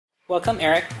Welcome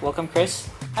Eric, welcome Cris.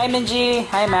 Hi Minji,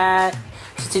 hi Matt.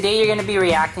 So today you're going to be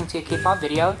reacting to a K-pop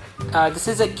video. This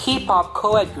is a K-pop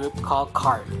co-ed group called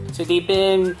K.A.R.D. So they've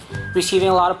been receiving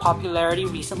a lot of popularity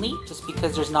recently just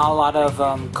because there's not a lot of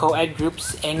co-ed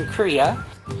groups in Korea.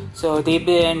 So they've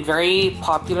been very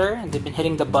popular and they've been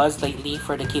hitting the buzz lately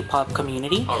for the K-pop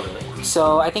community. Oh really?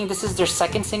 So I think this is their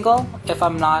second single, if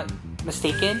I'm not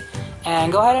mistaken.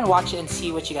 And go ahead and watch it and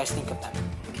see what you guys think of them.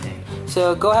 Okay.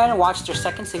 So go ahead and watch their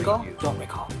second single, Don't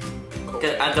Recall.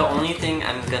 The only thing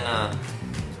I'm gonna...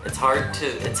 It's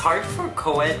hard for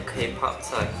co-ed K-pop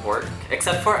to like work.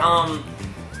 Except for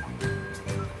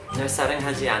널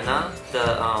사랑하지 않아?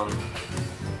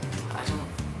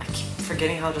 I keep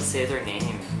forgetting how to say their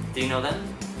name. Do you know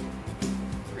them?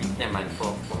 Never mind,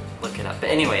 we'll look it up. But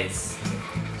anyways.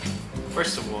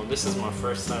 First of all, this is my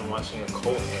first time watching a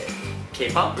co-ed.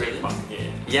 K-pop? Really? K-pop,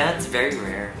 yeah. Yeah, it's very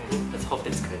rare. Let's hope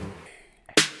it's good.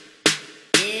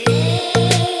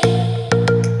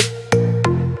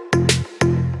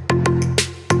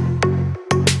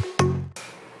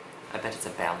 I bet it's a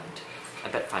ballad. I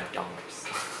bet $5.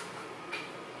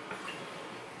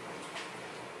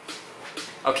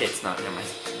 Okay, it's not. Never mind.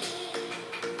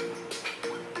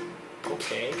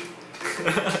 Okay.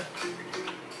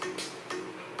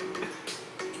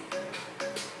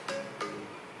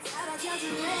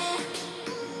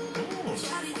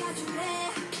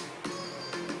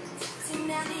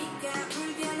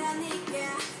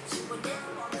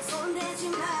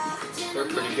 They're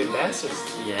pretty good dancers.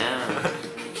 Yeah.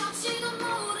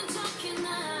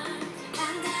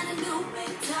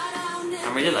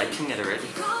 I'm really liking it already.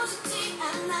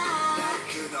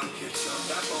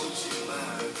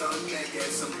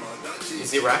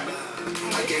 Is he rapping?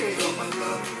 I'm curious,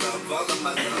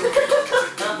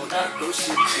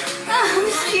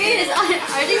 are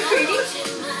they pretty?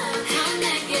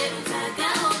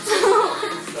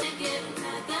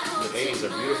 The ladies are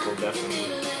beautiful, definitely.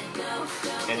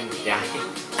 And yeah.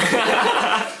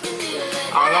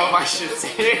 I don't know if I should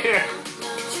say it.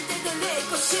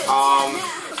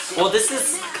 Well, this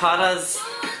is K.A.R.D's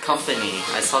company.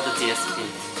 I saw the DSP.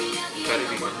 Better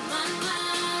be good.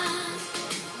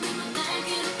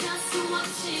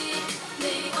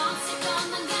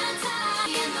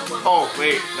 Oh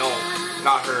wait, no,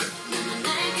 not her.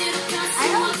 I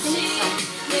don't think so.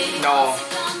 No.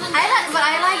 I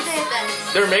like their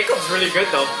dance. Their makeup's really good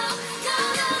though.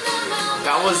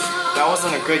 That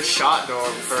wasn't a good shot though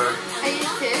of her. Are you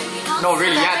sure? No,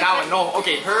 really, yeah, that one. No,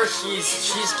 okay, her,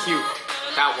 she's cute.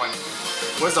 That one.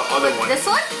 Where's the other one? This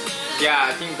one? Yeah,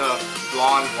 I think the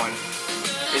blonde one.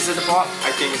 Is it the blonde?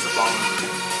 I think it's the blonde one.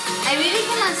 I really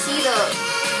cannot see the...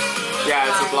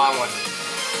 Yeah, it's the blonde one.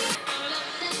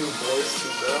 Two boys, two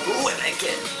girls. Ooh, I like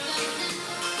it.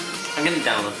 I'm gonna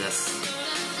download this.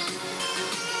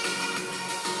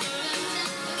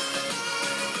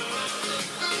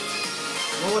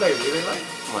 You know what I really like?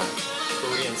 What?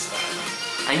 Korean style.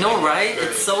 I know, right?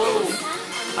 It's so...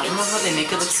 I don't know how they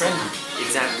make it look trendy.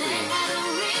 Exactly.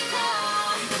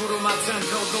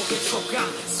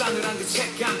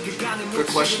 Good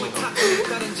question.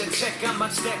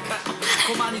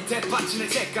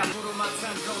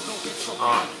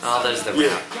 Oh, there's the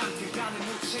rap.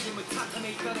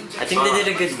 I think they did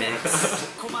a good mix.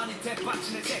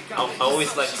 I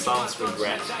always like songs with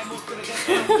rap.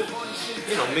 And,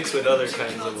 you know, mixed with other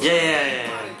kinds of... Yeah.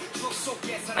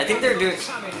 I think they're doing...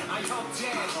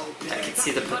 I can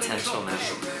see the potential now.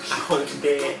 I hope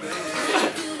they...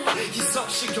 I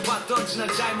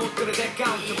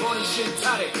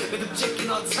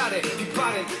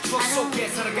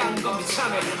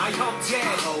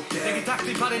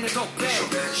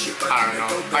don't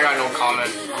know. I got no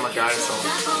comment. I'm a guy, so...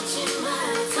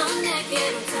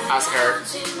 Ask her.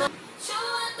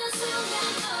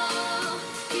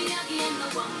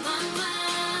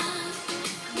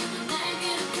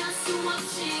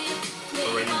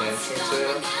 Already dancing to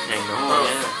it? I know,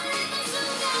 yeah.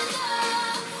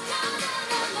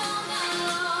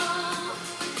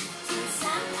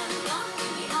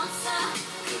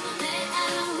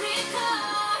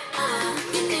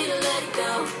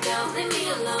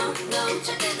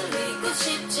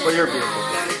 But you're beautiful.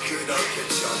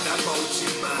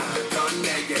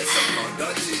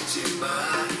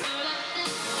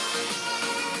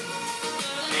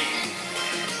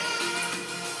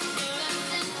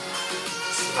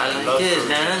 I like it,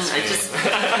 man. I just...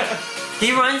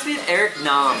 He reminds me of Eric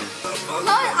Nam.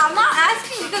 No, I'm not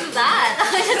asking because of that.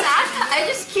 I'm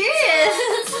just curious.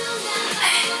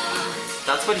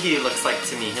 That's what he looks like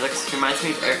to me. He reminds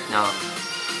me of Eric Nam.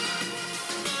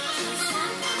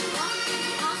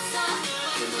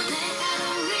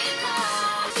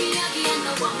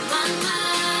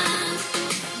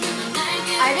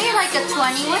 Are they like a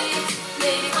 21?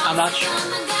 I'm not sure.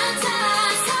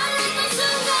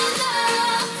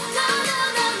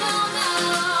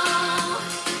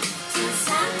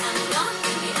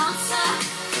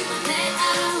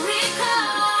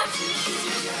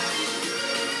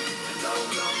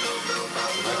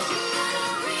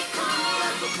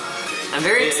 I'm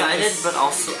very excited, but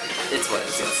also it's what?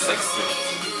 It's sexy.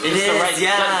 It It's is, the right,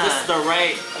 yeah. This is the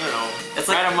right, you know, It's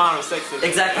right like- amount of sexy.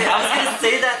 Exactly. I was gonna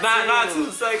say that. Not too.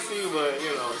 too sexy, but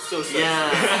you know, still sexy. Yeah.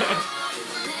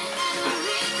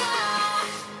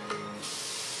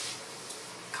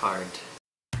 K.A.R.D.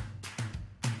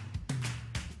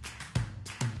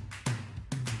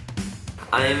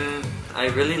 I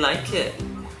really like it.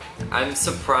 I'm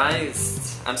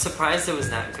surprised. I'm surprised it was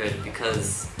that good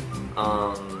because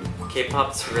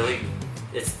K-pop's really,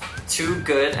 it's too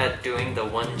good at doing the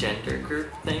one gender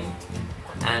group thing,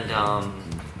 and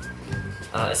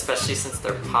especially since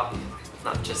they're pop,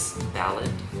 not just ballad.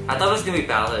 I thought it was gonna be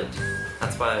ballad.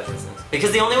 That's why I listened.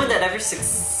 Because the only one that ever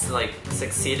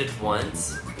succeeded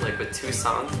once, like with 2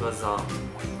 songs, was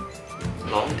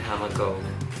long time ago.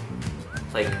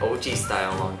 Like OG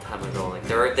style, long time ago. Like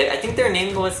I think their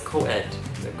name was Coed.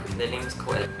 Their name is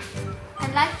Coed. I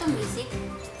like the music.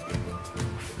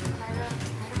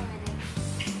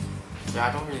 Yeah,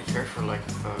 I don't really care for like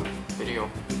the video.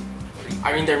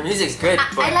 I mean, their music's good,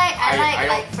 but I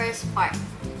like first part.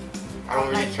 I don't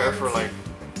really like care the for like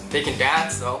they can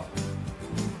dance though,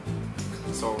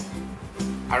 so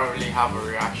I don't really have a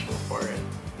reaction for it.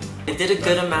 They did a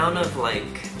good amount of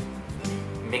like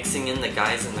mixing in the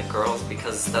guys and the girls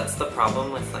because that's the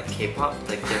problem with like K-pop.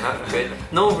 Like they're not good.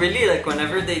 No, really. Like when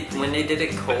they did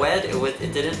it co-ed,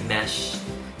 it didn't mesh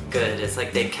good. It's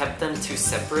like they kept them too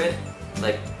separate,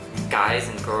 like guys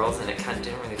and girls, and it kind of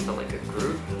didn't really feel like a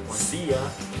group. See ya.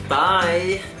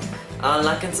 Bye.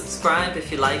 Like and subscribe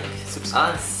if you like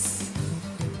us.